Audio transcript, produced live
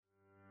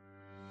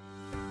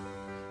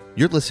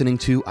You're listening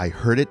to I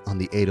Heard It on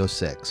the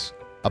 806,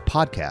 a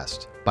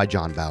podcast by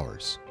John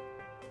Bowers.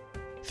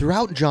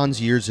 Throughout John's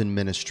years in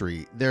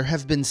ministry, there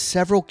have been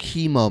several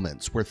key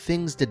moments where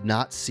things did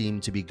not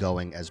seem to be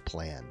going as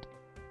planned.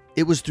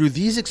 It was through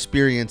these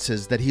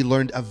experiences that he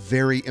learned a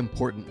very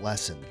important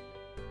lesson.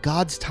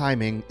 God's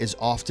timing is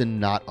often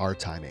not our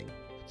timing.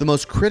 The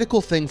most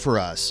critical thing for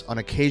us on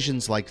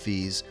occasions like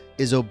these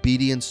is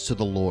obedience to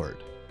the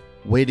Lord,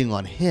 waiting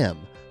on Him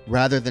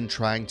rather than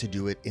trying to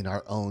do it in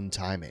our own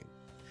timing.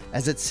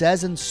 As it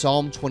says in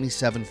Psalm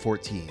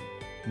 27:14,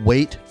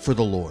 wait for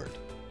the Lord.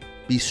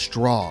 Be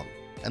strong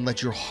and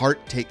let your heart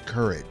take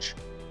courage.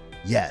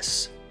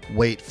 Yes,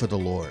 wait for the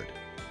Lord.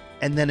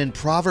 And then in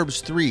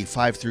Proverbs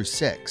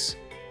 3:5-6,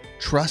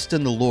 trust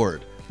in the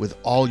Lord with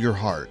all your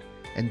heart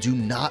and do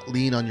not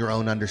lean on your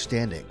own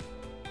understanding.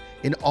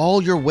 In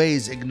all your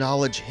ways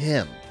acknowledge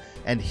Him,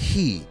 and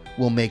He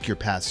will make your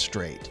path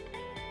straight.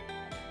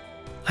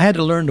 I had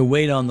to learn to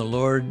wait on the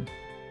Lord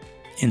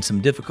in some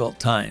difficult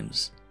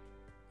times.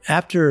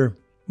 After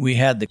we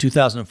had the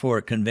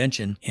 2004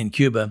 convention in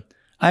Cuba,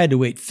 I had to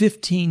wait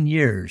 15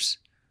 years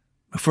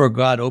before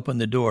God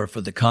opened the door for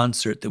the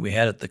concert that we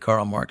had at the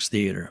Karl Marx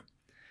Theater.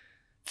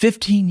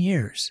 15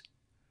 years.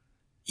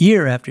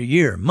 Year after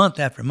year, month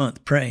after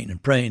month, praying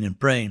and praying and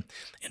praying.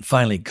 And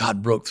finally,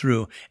 God broke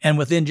through. And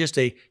within just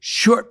a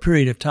short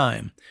period of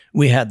time,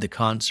 we had the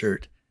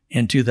concert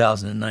in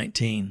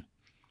 2019.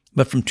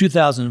 But from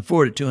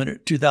 2004 to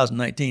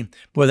 2019,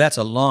 boy, that's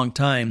a long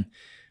time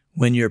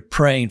when you're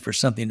praying for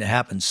something to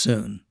happen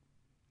soon.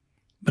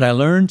 But I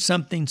learned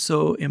something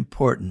so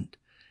important.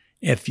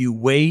 If you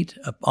wait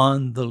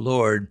upon the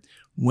Lord,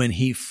 when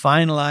He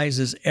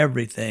finalizes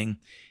everything,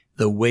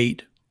 the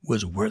wait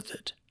was worth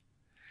it.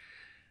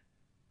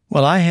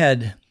 Well,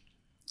 I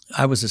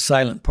was a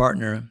silent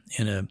partner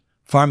in a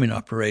farming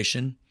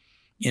operation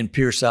in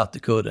Pierre, South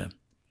Dakota.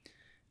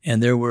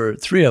 And there were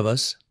three of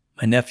us,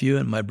 my nephew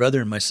and my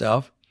brother and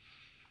myself.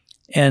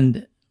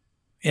 And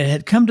it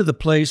had come to the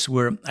place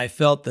where I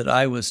felt that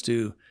I was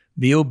to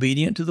be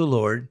obedient to the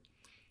Lord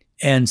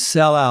and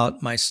sell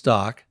out my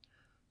stock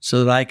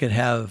so that I could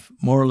have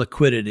more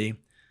liquidity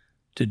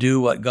to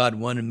do what God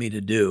wanted me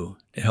to do,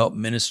 to help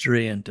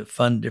ministry and to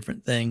fund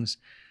different things.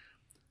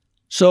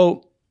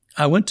 So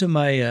I went to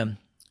my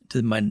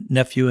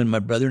nephew and my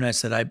brother, and I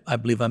said, I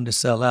believe I'm to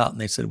sell out. And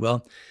they said,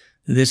 well,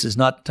 this is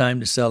not the time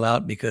to sell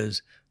out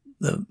because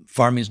the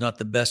farming is not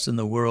the best in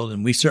the world,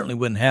 and we certainly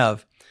wouldn't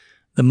have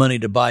the money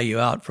to buy you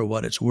out for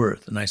what it's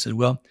worth. And I said,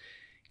 well,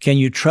 can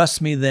you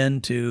trust me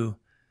then to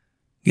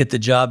get the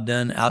job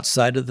done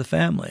outside of the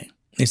family?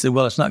 He said,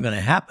 well, it's not going to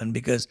happen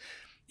because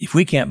if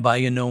we can't buy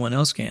you, no one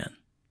else can.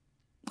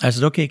 I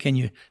said, okay, can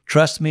you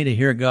trust me to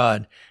hear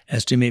God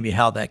as to maybe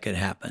how that could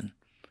happen?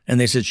 And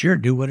they said, sure,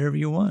 do whatever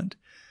you want.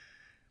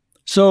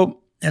 So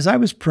as I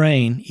was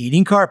praying,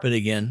 eating carpet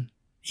again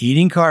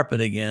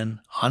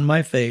on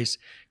my face,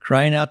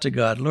 crying out to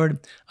God, Lord,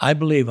 I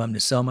believe I'm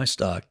to sell my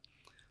stock.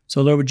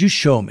 So Lord, would you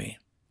show me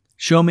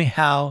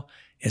how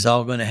it's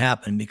all going to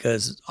happen?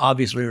 Because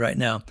obviously right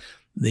now,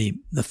 the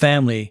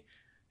family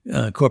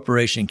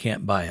corporation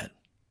can't buy it.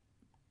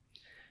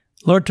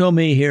 Lord told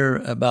me here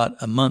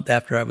about a month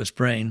after I was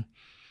praying,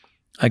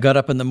 I got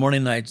up in the morning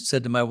and I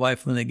said to my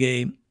wife Linda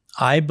Gay,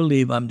 I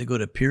believe I'm to go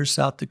to Pierre,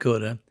 South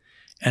Dakota,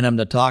 and I'm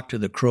to talk to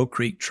the Crow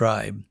Creek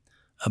tribe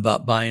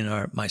about buying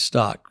my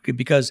stock.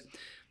 Because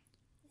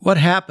what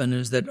happened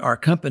is that our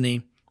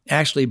company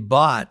actually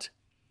bought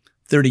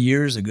 30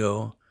 years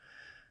ago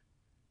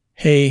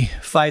a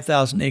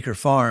 5,000-acre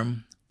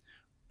farm,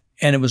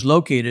 and it was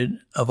located,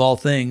 of all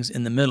things,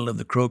 in the middle of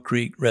the Crow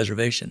Creek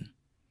Reservation.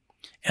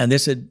 And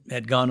this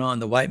had gone on.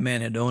 The white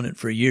man had owned it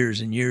for years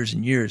and years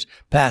and years,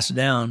 passed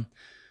down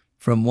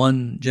from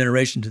one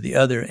generation to the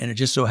other, and it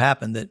just so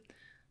happened that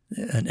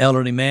an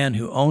elderly man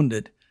who owned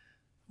it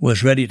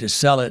was ready to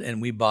sell it,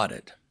 and we bought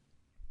it.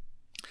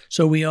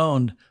 So we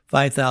owned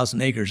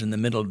 5,000 acres in the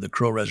middle of the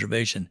Crow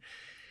Reservation.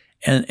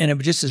 And it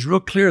was just as real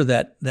clear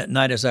that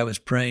night as I was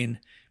praying,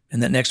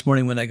 and that next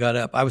morning when I got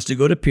up, I was to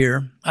go to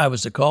Pierre. I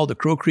was to call the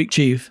Crow Creek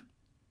chief.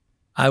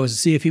 I was to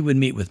see if he would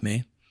meet with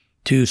me,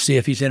 to see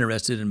if he's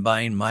interested in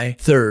buying my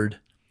third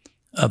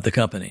of the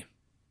company.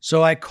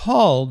 So I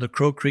called the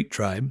Crow Creek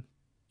tribe,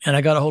 and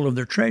I got a hold of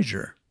their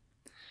treasurer.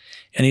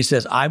 And he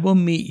says, I will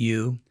meet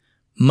you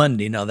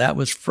Monday. Now, that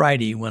was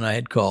Friday when I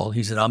had called.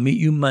 He said, I'll meet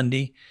you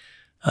Monday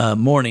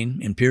morning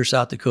in Pierre,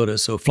 South Dakota.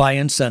 So fly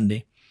in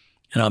Sunday,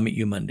 and I'll meet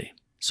you Monday.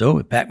 So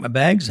I packed my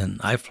bags, and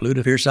I flew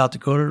to Pierre, South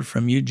Dakota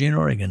from Eugene,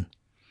 Oregon.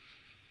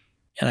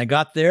 And I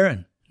got there,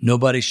 and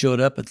nobody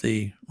showed up at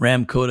the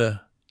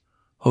Ramkota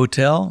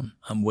Hotel.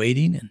 I'm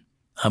waiting.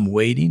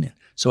 And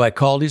so I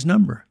called his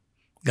number,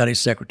 got his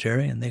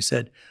secretary, and they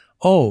said,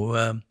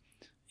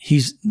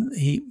 he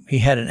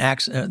had an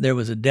accident. There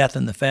was a death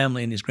in the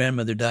family, and his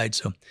grandmother died,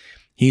 so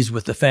he's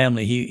with the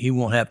family. He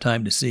won't have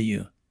time to see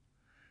you.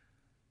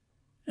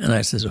 And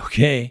I says,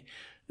 okay,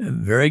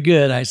 very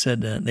good. I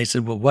said, they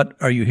said, well, what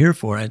are you here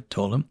for? I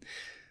told them.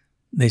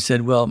 They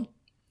said, well,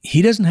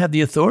 he doesn't have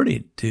the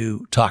authority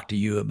to talk to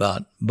you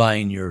about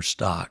buying your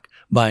stock,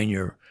 buying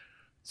your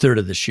third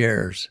of the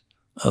shares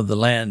of the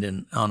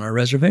land on our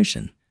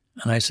reservation.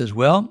 And I says,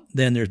 well,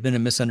 then there's been a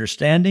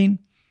misunderstanding.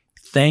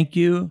 Thank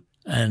you.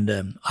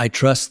 And I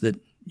trust that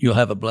you'll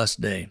have a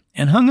blessed day.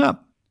 And hung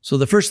up. So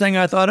the first thing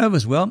I thought of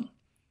was, well,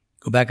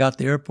 go back out to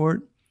the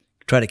airport,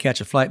 try to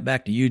catch a flight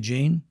back to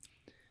Eugene.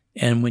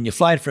 And when you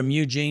fly from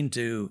Eugene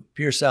to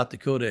Pierre, South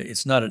Dakota,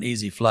 it's not an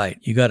easy flight.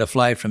 You got to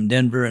fly from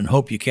Denver and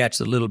hope you catch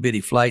the little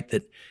bitty flight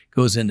that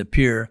goes into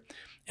Pierre.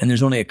 And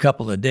there's only a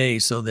couple of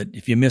days, so that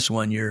if you miss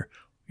one, you're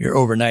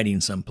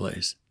overnighting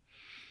someplace.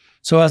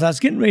 So as I was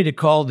getting ready to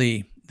call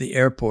the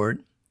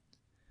airport,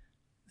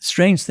 a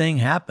strange thing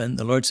happened.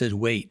 The Lord says,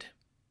 wait.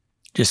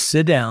 Just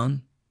sit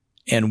down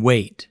and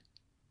wait.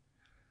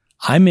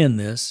 I'm in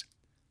this.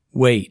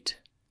 Wait.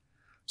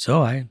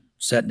 So I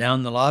sat down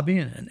in the lobby,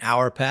 and an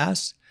hour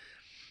passed.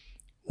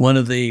 One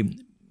of the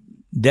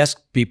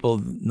desk people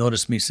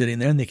noticed me sitting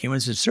there, and they came in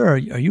and said, "Sir, are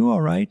you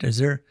all right?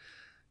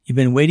 You've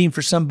been waiting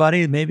for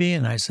somebody, maybe?"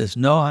 And I says,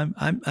 "No,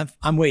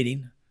 I'm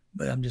waiting,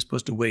 but I'm just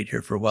supposed to wait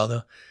here for a while,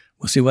 though.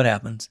 We'll see what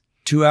happens."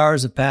 2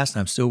 hours have passed,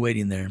 and I'm still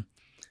waiting there.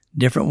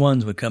 Different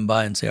ones would come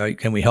by and say,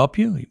 "Can we help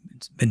you?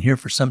 It's been here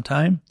for some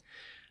time."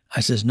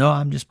 I says, "No,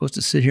 I'm just supposed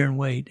to sit here and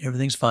wait.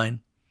 Everything's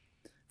fine."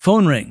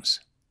 Phone rings.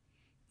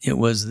 It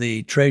was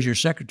the treasurer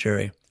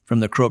secretary from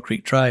the Crow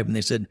Creek tribe, and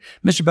they said,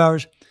 "Mr.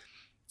 Bowers,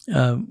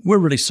 we're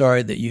really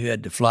sorry that you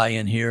had to fly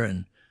in here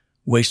and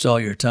waste all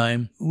your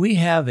time. We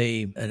have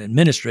an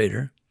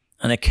administrator,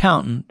 an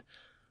accountant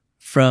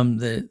from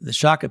the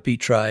Shakopee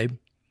tribe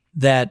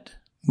that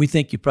we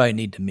think you probably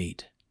need to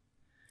meet.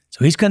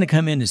 So he's going to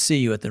come in to see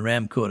you at the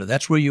Ramkota.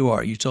 That's where you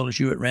are. You told us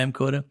you were at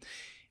Ramkota.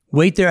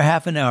 Wait there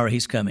half an hour.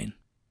 He's coming."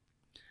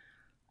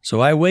 So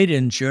I waited,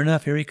 and sure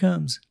enough, here he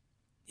comes.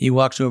 He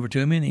walks over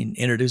to me, and he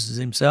introduces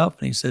himself,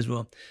 and he says,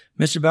 "Well,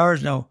 Mr.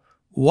 Bowers, now,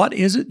 what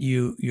is it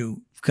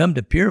you come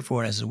to Pierre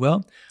for?" And I said,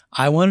 "Well,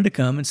 I wanted to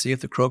come and see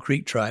if the Crow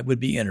Creek tribe would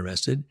be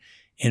interested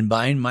in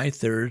buying my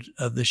third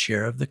of the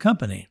share of the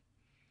company."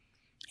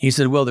 He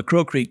said, "Well, the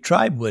Crow Creek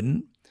tribe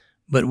wouldn't,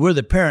 but we're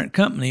the parent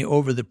company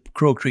over the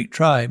Crow Creek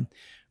tribe.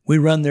 We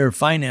run their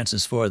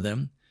finances for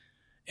them,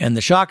 and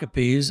the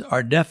Shakopees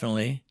are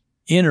definitely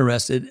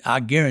interested. I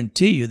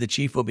guarantee you the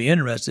chief will be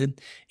interested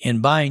in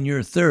buying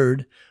your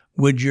third.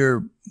 Would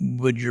your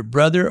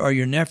brother or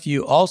your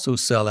nephew also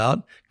sell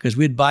out? Because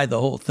we'd buy the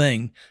whole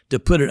thing to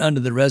put it under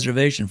the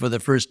reservation for the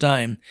first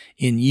time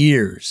in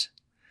years."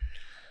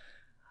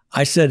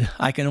 I said,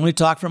 "I can only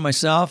talk for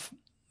myself.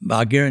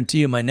 I'll guarantee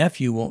you my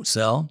nephew won't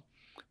sell,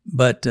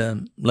 but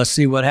let's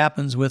see what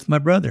happens with my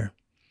brother."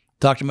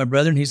 Talked to my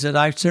brother, and he said,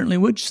 "I certainly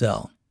would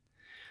sell."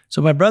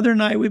 So my brother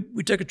and I,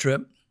 we took a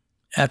trip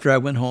after I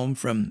went home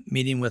from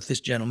meeting with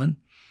this gentleman.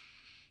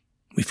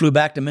 We flew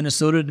back to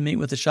Minnesota to meet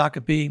with the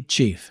Shakopee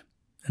chief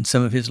and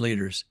some of his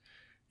leaders,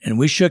 and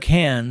we shook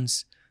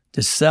hands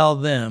to sell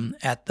them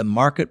at the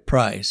market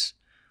price,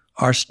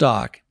 our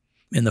stock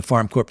in the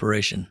Farm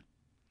Corporation.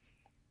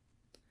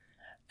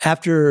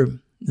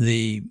 After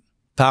the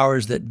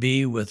powers that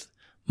be with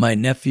my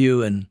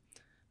nephew and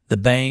the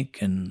bank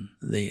and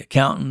the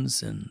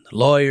accountants and the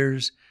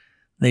lawyers,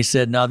 they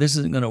said, "No, this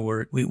isn't going to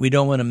work. We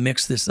don't want to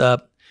mix this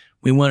up.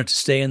 We want it to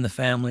stay in the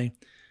family.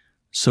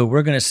 So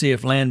we're going to see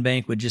if Land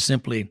Bank would just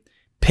simply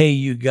pay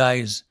you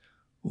guys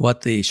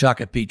what the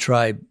Shakopee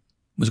tribe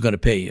was going to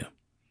pay you."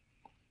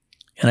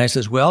 And I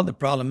says, "Well, the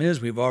problem is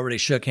we've already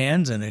shook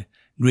hands and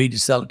agreed to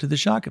sell it to the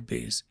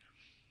Shakopees."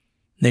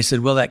 And they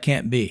said, "Well, that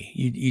can't be.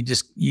 You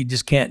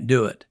just can't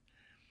do it."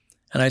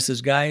 And I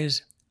says,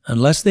 "Guys,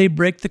 unless they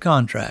break the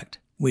contract,"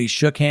 we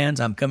shook hands.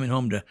 I'm coming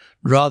home to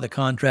draw the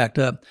contract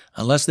up.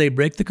 "Unless they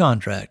break the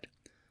contract,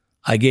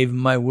 I gave them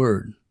my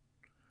word."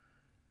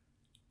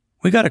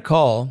 We got a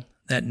call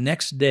that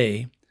next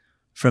day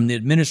from the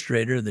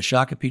administrator of the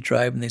Shakopee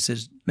tribe, and they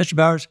says, "Mr.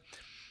 Bowers,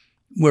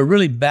 we're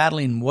really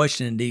battling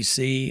Washington,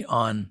 D.C.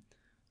 on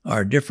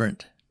our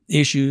different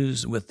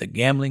issues with the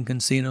gambling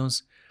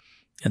casinos,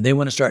 and they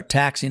want to start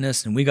taxing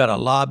us, and we got a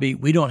lobby.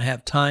 We don't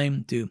have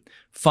time to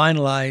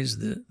finalize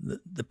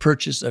the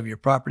purchase of your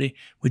property.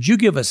 Would you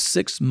give us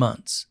 6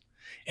 months?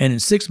 And in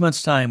 6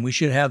 months' time, we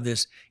should have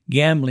this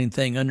gambling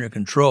thing under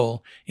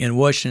control in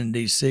Washington,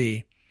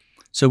 D.C.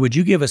 So would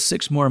you give us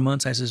 6 more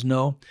months?" I says,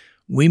 "No,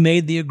 we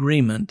made the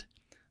agreement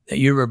that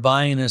you were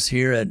buying us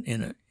here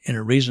in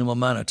a reasonable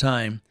amount of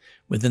time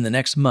within the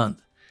next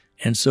month.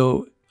 And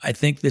so I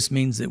think this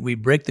means that we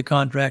break the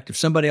contract. If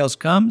somebody else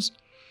comes,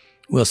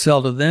 we'll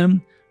sell to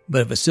them.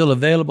 But if it's still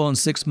available in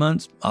 6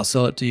 months, I'll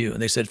sell it to you."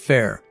 And they said,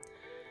 "Fair."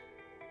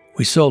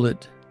 We sold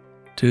it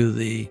to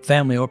the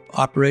family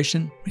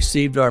operation,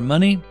 received our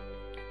money,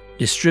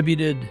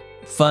 distributed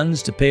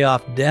funds to pay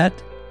off debt,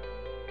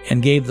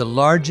 and gave the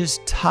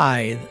largest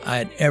tithe I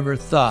had ever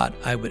thought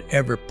I would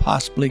ever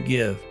possibly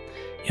give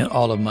in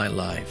all of my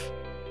life.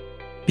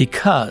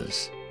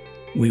 Because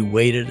we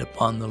waited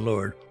upon the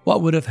Lord.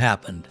 What would have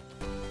happened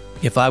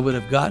if I would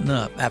have gotten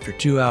up after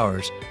 2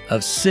 hours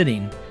of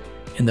sitting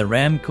in the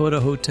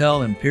Ramkota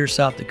Hotel in Pierre,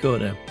 South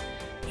Dakota,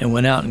 and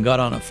went out and got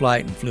on a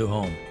flight and flew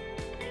home?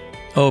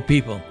 Oh,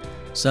 people,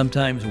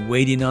 sometimes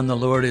waiting on the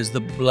Lord is the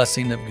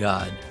blessing of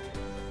God.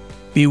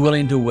 Be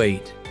willing to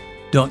wait.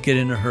 Don't get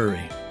in a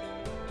hurry.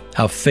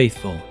 How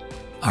faithful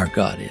our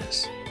God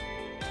is.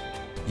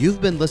 You've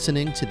been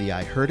listening to the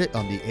I Heard It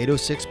on the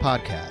 806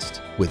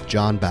 podcast with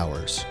John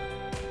Bowers.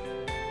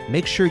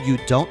 Make sure you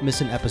don't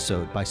miss an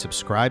episode by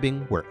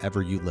subscribing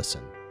wherever you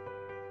listen.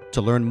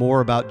 To learn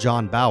more about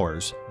John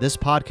Bowers, this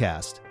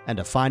podcast, and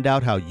to find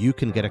out how you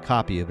can get a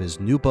copy of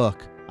his new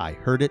book, I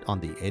Heard It on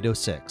the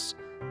 806,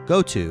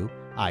 go to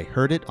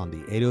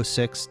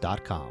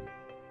ihearditOnThe806.com.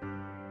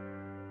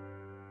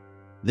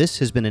 This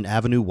has been an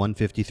Avenue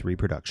 153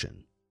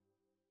 production.